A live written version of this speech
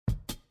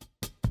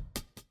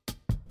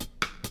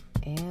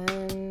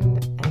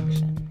And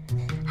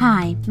action.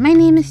 Hi, my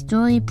name is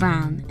Story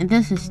Brown, and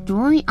this is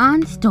Story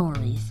on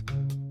Stories.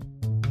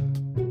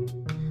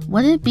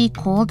 Would it be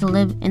cool to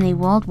live in a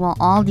world where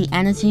all the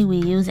energy we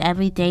use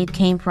every day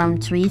came from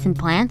trees and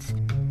plants?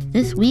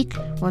 This week,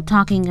 we're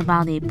talking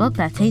about a book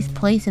that takes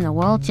place in a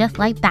world just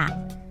like that.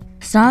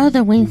 Zahrah the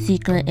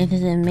Windseeker is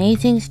an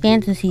amazing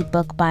fantasy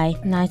book by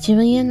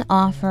Nigerian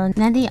author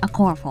Nnedi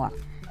Okorafor.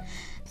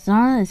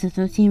 Zahrah is a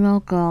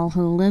 13-year-old girl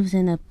who lives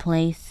in a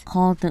place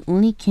called the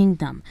Uni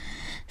Kingdom.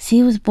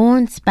 She was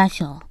born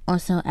special, or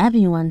so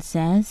everyone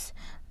says.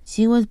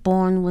 She was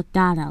born with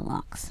dada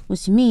locks,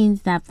 which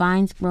means that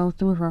vines grow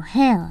through her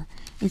hair.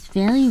 It's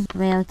very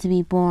rare to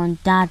be born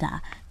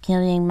dada,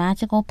 carrying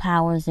magical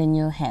powers in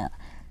your hair.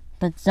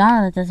 But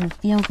Zahrah doesn't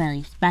feel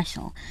very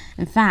special.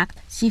 In fact,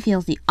 she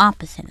feels the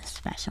opposite of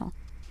special.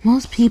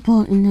 Most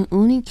people in the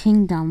Uni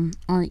Kingdom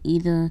are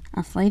either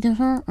afraid of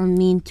her or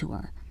mean to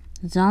her.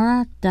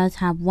 Zahrah does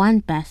have one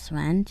best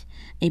friend,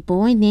 a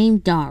boy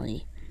named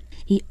Dari.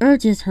 He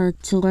urges her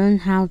to learn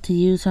how to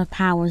use her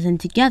powers, and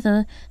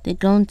together they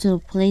go into a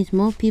place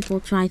most people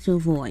try to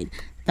avoid,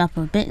 the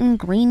forbidden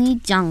greeny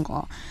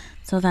jungle,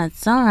 so that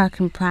Zahrah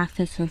can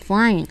practice her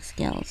flying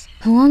skills.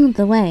 Along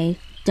the way,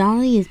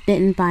 Dari is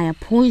bitten by a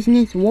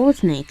poisonous war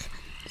snake.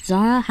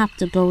 Zahrah has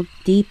to go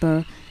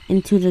deeper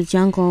into the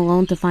jungle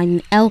alone to find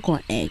an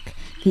elgor egg.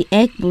 The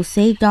egg will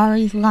save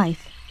Dari's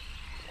life.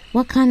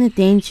 What kind of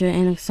danger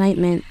and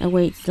excitement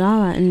awaits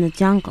Zahrah in the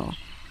jungle?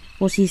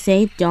 Will she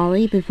save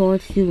Dari before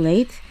it's too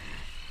late?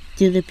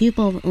 Do the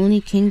people of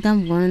Uni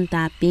Kingdom learn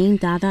that being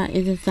dada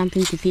isn't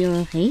something to fear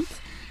or hate?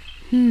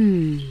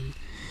 You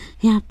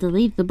have to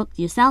read the book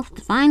yourself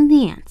to find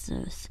the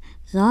answers.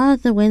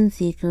 Zahrah the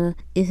Windseeker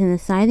is an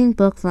exciting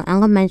book for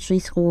elementary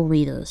school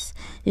readers.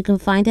 You can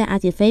find it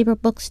at your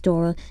favorite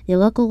bookstore, your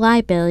local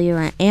library, or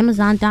at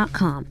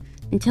Amazon.com.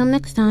 Until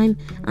next time,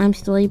 I'm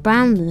Story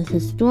Brown, and this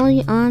is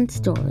Story on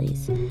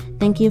Stories.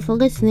 Thank you for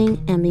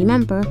listening, and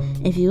remember,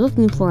 if you're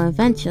looking for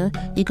adventure,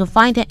 you can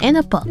find it in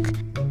a book.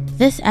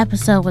 This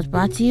episode was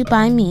brought to you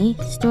by me,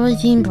 Story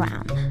Jean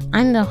Brown.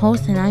 I'm the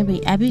host, and I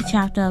read every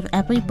chapter of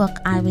every book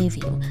I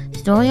review.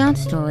 Story on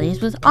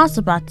Stories was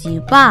also brought to you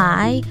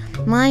by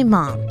my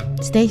mom,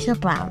 Stacia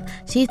Brown.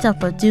 She's a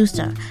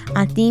producer.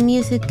 Our theme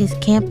music is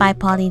Camp by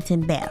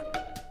Paddington Bear.